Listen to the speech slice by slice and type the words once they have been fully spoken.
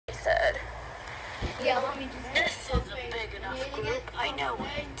This is a big enough group. I know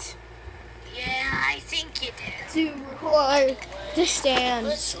it. Yeah, I think it is. To record the stand.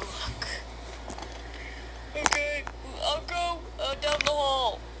 Let's look. Okay, I'll go down the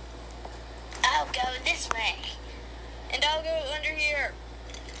hall. I'll go this way. And I'll go under here.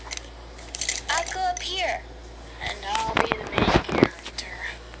 I'll go up here. And I'll be the main character.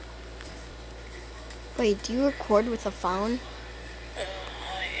 Wait, do you record with a phone?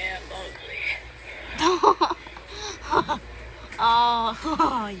 I am ugly.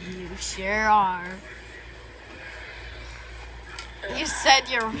 Oh, you sure are. You said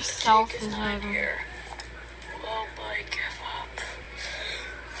yourself Jake is not here. Oh boy, give up.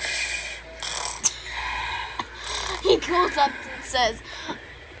 He goes up and says,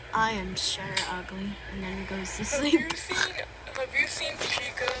 I am sure ugly, and then he goes to sleep. Have you seen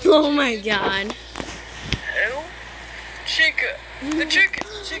Chica? Oh my god. Who? Chica. The chicken.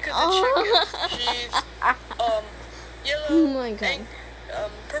 Chica the chicken. She's, yellow. Oh my god. And,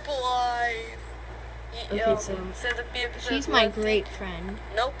 purple eyes. Okay, so she's my great friend.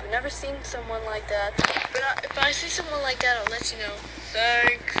 Nope, never seen someone like that. But if I see someone like that, I'll let you know.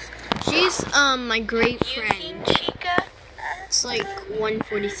 Thanks. She's my great You friend. seen Chica? It's like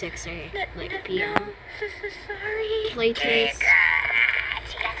 1:46 like p.m. Sorry. Playtest.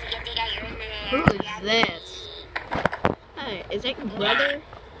 Who is this? Hey, is that your brother?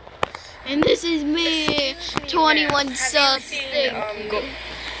 And this is me, 21 subs. Thank you.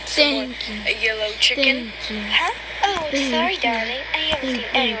 Thank you. A yellow chicken. Thank you. Huh? Oh, sorry, darling. I haven't seen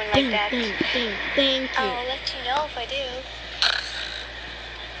anyone like that. Thank you. I'll let you know if I do.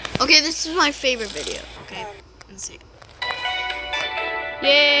 Okay, this is my favorite video. Okay, let's see.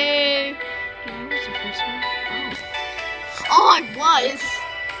 Yay! That was the first one. Oh, I was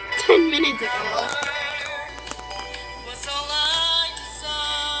 10 minutes ago.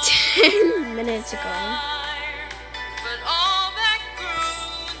 10 minutes ago.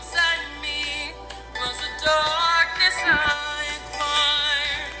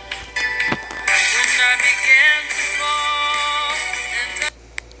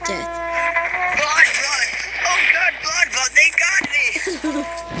 Death. Blood! Oh God, blood! They got me!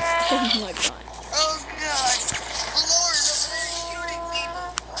 Oh my god. Oh God! Lord, they're shooting people!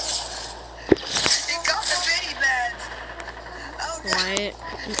 They got the baby bags! Oh God! Quiet.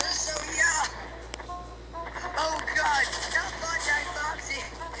 They're so young! Oh God! Not Bloodline Foxy!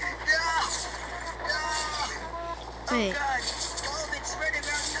 No! Wait. Oh God! All of it's spreading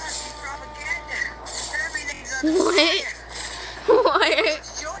around Nazi propaganda! Everything's on What? fire! What?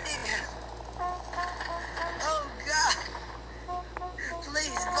 Oh God!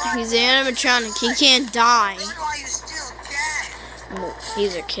 Please, Bud. He's an animatronic. He can't die. Why are you still dead? Well,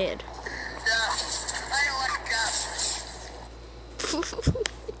 he's a kid. No, I don't want to go.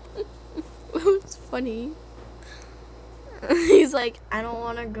 It was funny. He's like, I don't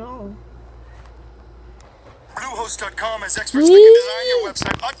want to go. Bluehost.com has experts that can design your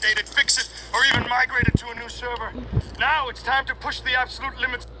website, update it, fix it, or even migrate it to a new server. Now it's time to push the absolute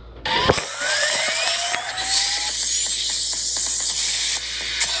limits.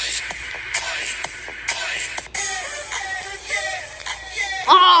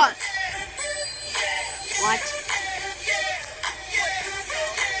 Ah! What?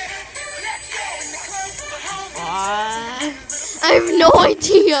 I have no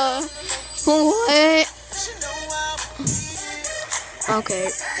idea. What? Okay,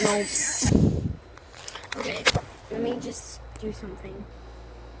 no. Okay, let me just do something.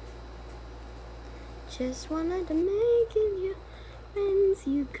 Just wanted to make you friends,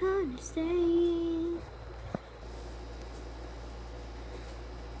 you gotta stay.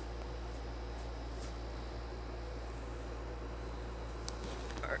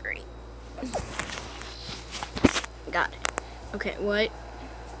 Alright. Got it. Okay, what?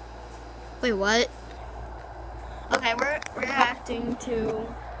 Wait, what? Okay, we're reacting to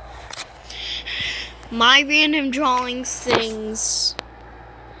my random drawing things.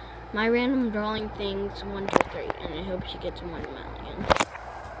 My random drawing things 1, 2, 3, and I hope she gets 1 million.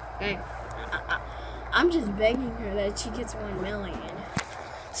 Okay, I'm just begging her that she gets 1 million.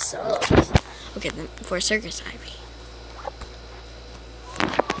 So, okay, then for Circus Ivy.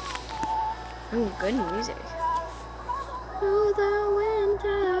 Ooh, good music. Through the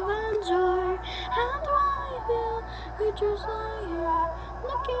winter venture, and I feel creatures fire,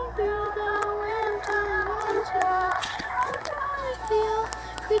 looking through the winter venture, and I feel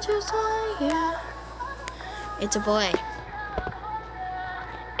creatures fire. It's a boy.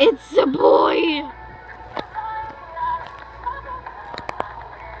 It's a boy.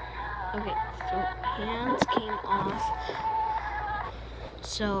 Okay, so hands came off.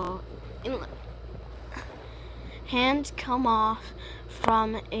 So, hands come off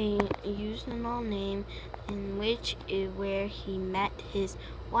from a unknown name in which is where he met his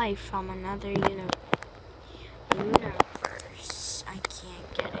wife from another universe. I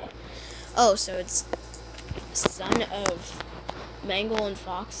can't get it. Oh, so it's son of Mangle and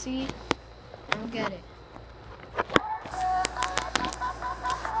Foxy? I don't get it.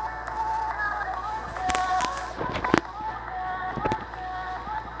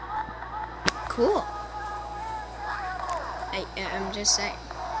 Cool. I'm just saying.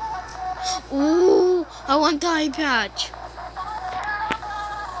 Ooh, I want the eye patch.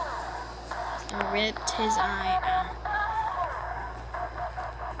 I ripped his eye out.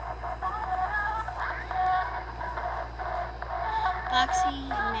 Foxy,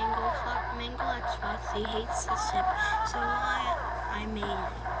 Mangle X Foxy hates the ship, so I made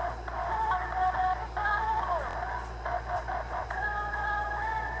it.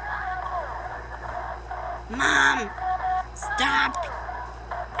 Mom, stop.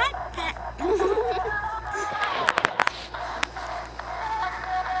 Pat, pat.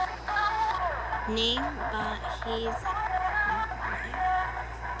 Name, but he's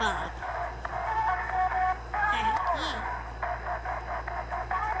Bob. Hey, yeah.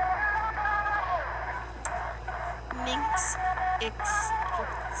 Minx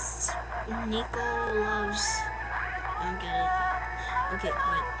Nico loves. I don't get it. Okay,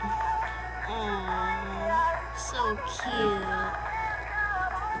 what? Aww, so cute.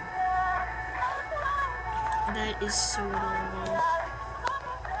 That is so adorable.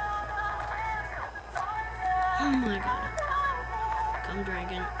 Oh my god. Come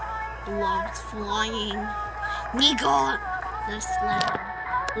Dragon loves flying. Nico loves slime.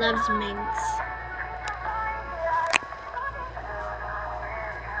 Loves Minx.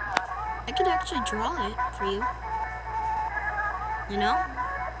 I could actually draw it for you. You know?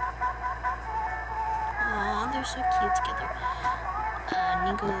 Aw, they're so cute together.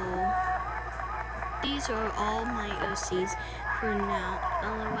 Nico. These are all my OCs for now.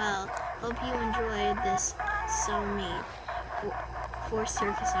 LOL. Hope you enjoyed this so made for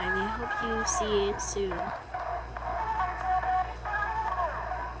Circus Ivy. Hope you see it soon.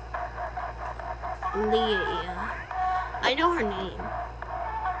 Leah. I know her name.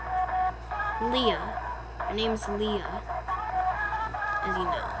 Leah. Her name's Leah. As you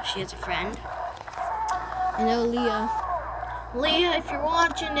know, she has a friend. I know Leah. Leah, if you're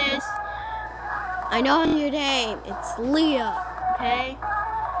watching this, I know your name. It's Leah, okay?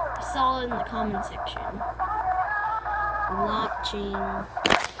 I saw it in the comment section. Watching.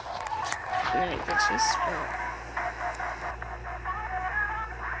 Wait, what's this spell?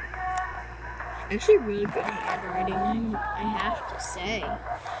 Actually, really good handwriting, I have to say.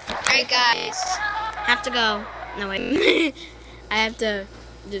 Alright, guys. Have to go. No, wait. I have to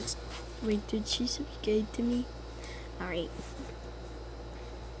just. Wait, did she subscribe to me? Alright.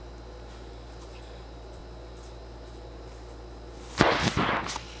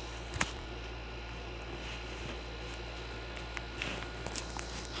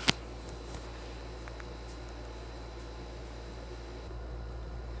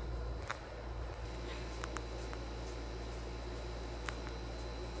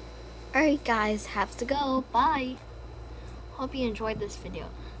 Alright guys, have to go. Bye. Hope you enjoyed this video.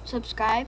 Subscribe,